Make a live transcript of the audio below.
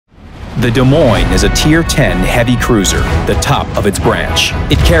The Des Moines is a Tier 10 heavy cruiser, the top of its branch.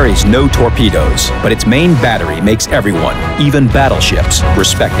 It carries no torpedoes, but its main battery makes everyone, even battleships,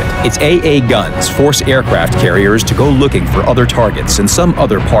 respect it. Its AA guns force aircraft carriers to go looking for other targets in some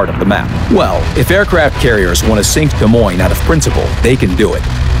other part of the map. Well, if aircraft carriers want to sink Des Moines out of principle, they can do it.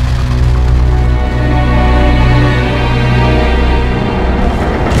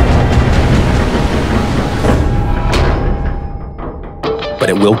 But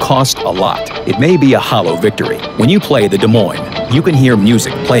it will cost a lot. It may be a hollow victory. When you play the Des Moines, you can hear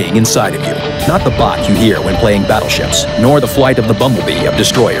music playing inside of you. Not the bot you hear when playing battleships, nor the flight of the bumblebee of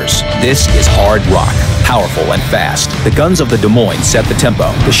destroyers. This is hard rock, powerful and fast. The guns of the Des Moines set the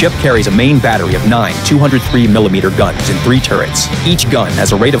tempo. The ship carries a main battery of 9 203mm guns and 3 turrets. Each gun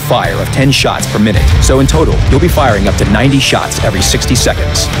has a rate of fire of 10 shots per minute, so in total, you'll be firing up to 90 shots every 60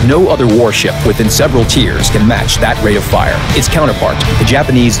 seconds. No other warship within several tiers can match that rate of fire. Its counterpart, the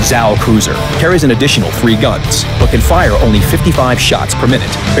Japanese Zhao cruiser, carries an additional 3 guns, but can fire only 55 shots per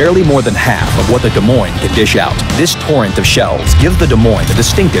minute, barely more than half of what the Des Moines can dish out. This torrent of shells gives the Des Moines a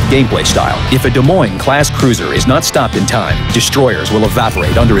distinctive gameplay style. If a Des Moines-class cruiser is not stopped in time, destroyers will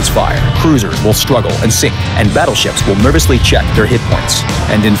evaporate under its fire, cruisers will struggle and sink, and battleships will nervously check their hit points.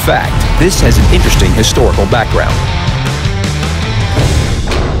 And in fact, this has an interesting historical background.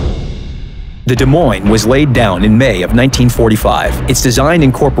 The Des Moines was laid down in May of 1945. Its design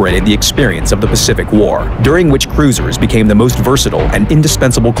incorporated the experience of the Pacific War, during which cruisers became the most versatile and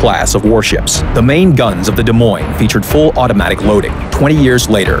indispensable class of warships. The main guns of the Des Moines featured full automatic loading. 20 years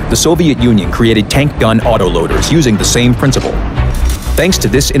later, the Soviet Union created tank gun autoloaders using the same principle. Thanks to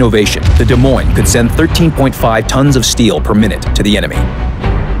this innovation, the Des Moines could send 13.5 tons of steel per minute to the enemy.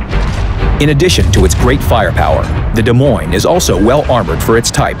 In addition to its great firepower, the Des Moines is also well armored for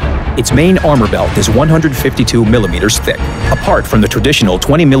its type. Its main armor belt is 152mm thick. Apart from the traditional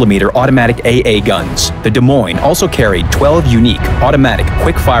 20mm automatic AA guns, the Des Moines also carried 12 unique, automatic,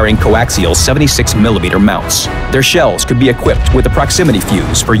 quick-firing coaxial 76mm mounts. Their shells could be equipped with a proximity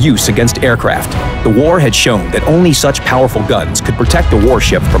fuse for use against aircraft. The war had shown that only such powerful guns could protect the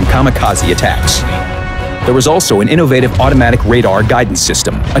warship from kamikaze attacks. There was also an innovative automatic radar guidance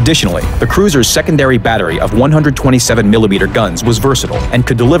system. Additionally, the cruiser's secondary battery of 127mm guns was versatile and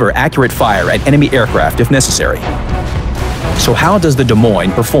could deliver accurate fire at enemy aircraft if necessary. So how does the Des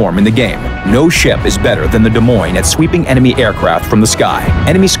Moines perform in the game? No ship is better than the Des Moines at sweeping enemy aircraft from the sky.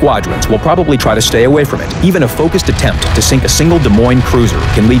 Enemy squadrons will probably try to stay away from it. Even a focused attempt to sink a single Des Moines cruiser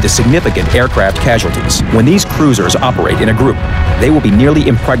can lead to significant aircraft casualties. When these cruisers operate in a group, they will be nearly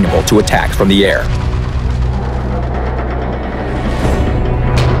impregnable to attack from the air.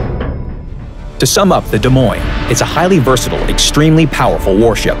 To sum up the Des Moines, it's a highly versatile, extremely powerful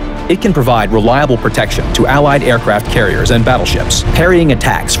warship. It can provide reliable protection to Allied aircraft carriers and battleships, parrying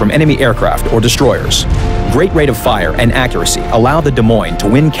attacks from enemy aircraft or destroyers. Great rate of fire and accuracy allow the Des Moines to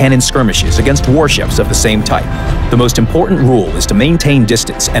win cannon skirmishes against warships of the same type. The most important rule is to maintain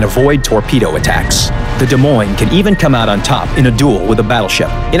distance and avoid torpedo attacks. The Des Moines can even come out on top in a duel with a battleship.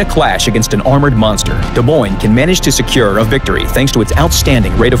 In a clash against an armored monster, Des Moines can manage to secure a victory thanks to its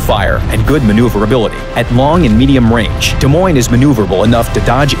outstanding rate of fire and good maneuverability. At long and medium range, Des Moines is maneuverable enough to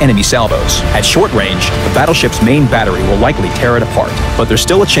dodge enemy salvos. At short range, the battleship's main battery will likely tear it apart, but there's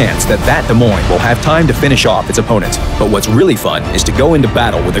still a chance that Des Moines will have time to finish off its opponent. But what's really fun is to go into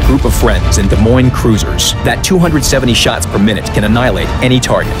battle with a group of friends in Des Moines cruisers. That 270 shots per minute can annihilate any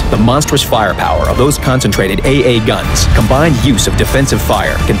target. The monstrous firepower of those concentrated AA guns, combined use of defensive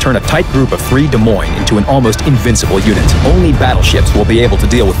fire, can turn a tight group of 3 Des Moines into an almost invincible unit. Only battleships will be able to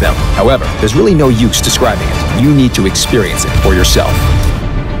deal with them. However, there's really no use describing it. You need to experience it for yourself.